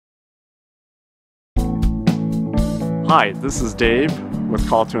Hi, this is Dave with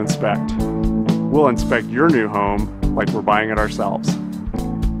Call to Inspect. We'll inspect your new home like we're buying it ourselves.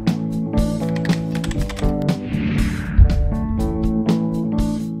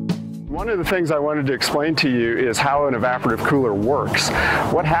 One of the things I wanted to explain to you is how an evaporative cooler works.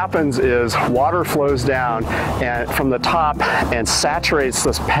 What happens is water flows down from the top and saturates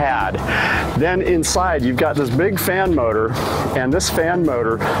this pad. Then inside you've got this big fan motor, and this fan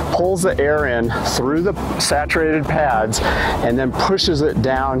motor pulls the air in through the saturated pads and then pushes it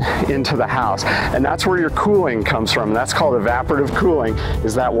down into the house. And that's where your cooling comes from. That's called evaporative cooling,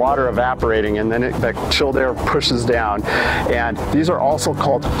 is that water evaporating and then that chilled air pushes down. And these are also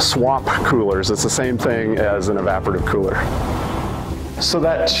called swamp coolers. It's the same thing as an evaporative cooler. So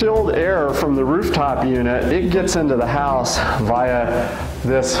that chilled air from the rooftop unit, it gets into the house via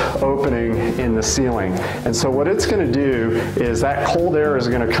this opening in the ceiling. And so what it's going to do is that cold air is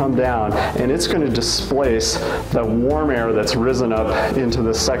going to come down and it's going to displace the warm air that's risen up into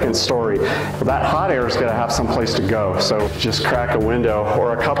the second story. That hot air is going to have some place to go. So just crack a window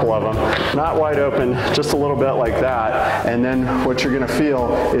or a couple of them, not wide open, just a little bit like that. And then what you're going to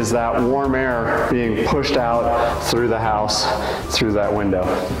feel is that warm air being pushed out through the house, through that window.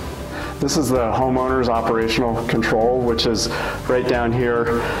 This is the homeowner's operational control, which is right down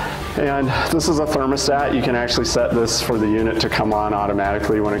here. And this is a thermostat. You can actually set this for the unit to come on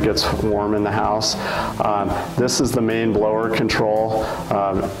automatically when it gets warm in the house. This is the main blower control,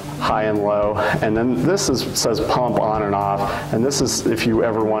 high and low. And then this says pump on and off. And this is if you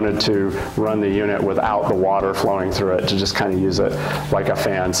ever wanted to run the unit without the water flowing through it, to just kind of use it like a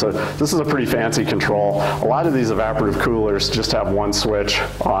fan. So this is a pretty fancy control. A lot of these evaporative coolers just have one switch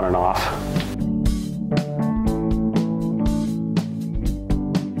on and off.